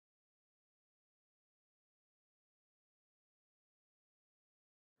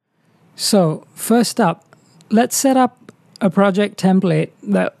So first up, let's set up a project template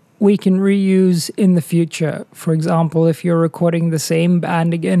that we can reuse in the future. For example, if you're recording the same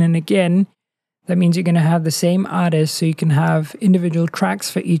band again and again, that means you're going to have the same artist, so you can have individual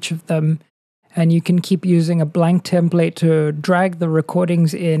tracks for each of them, and you can keep using a blank template to drag the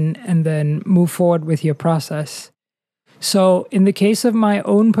recordings in and then move forward with your process. So in the case of my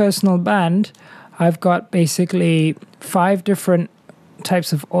own personal band, I've got basically 5 different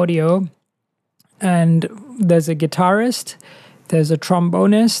types of audio, and there's a guitarist, there's a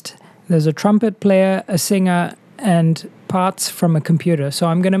trombonist, there's a trumpet player, a singer, and parts from a computer. So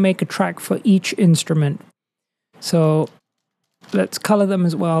I'm going to make a track for each instrument. So let's color them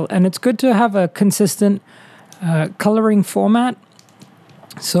as well. And it's good to have a consistent coloring format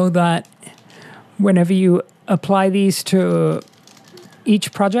so that whenever you apply these to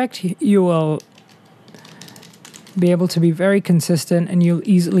each project, you will be able to be very consistent and you'll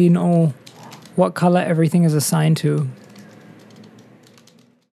easily know what color everything is assigned to.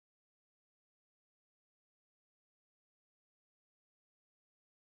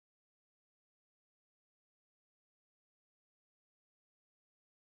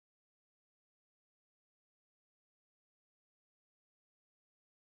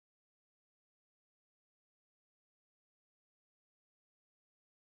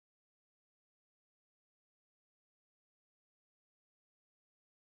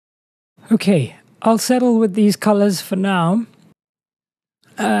 Okay, I'll settle with these colors for now,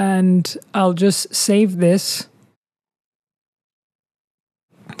 and I'll just save this.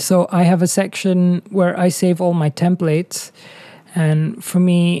 So I have a section where I save all my templates, and for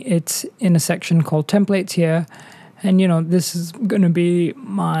me it's in a section called templates here, and this is going to be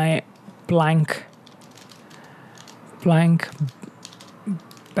my blank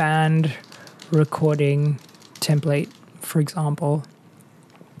band recording template, for example.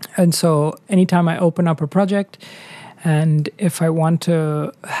 And so anytime I open up a project, and if I want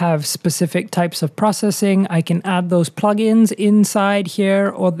to have specific types of processing, I can add those plugins inside here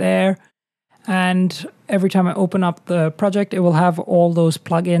or there. And every time I open up the project, it will have all those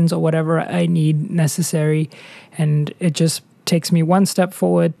plugins or whatever I need necessary. And it just takes me one step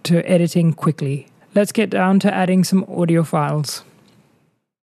forward to editing quickly. Let's get down to adding some audio files.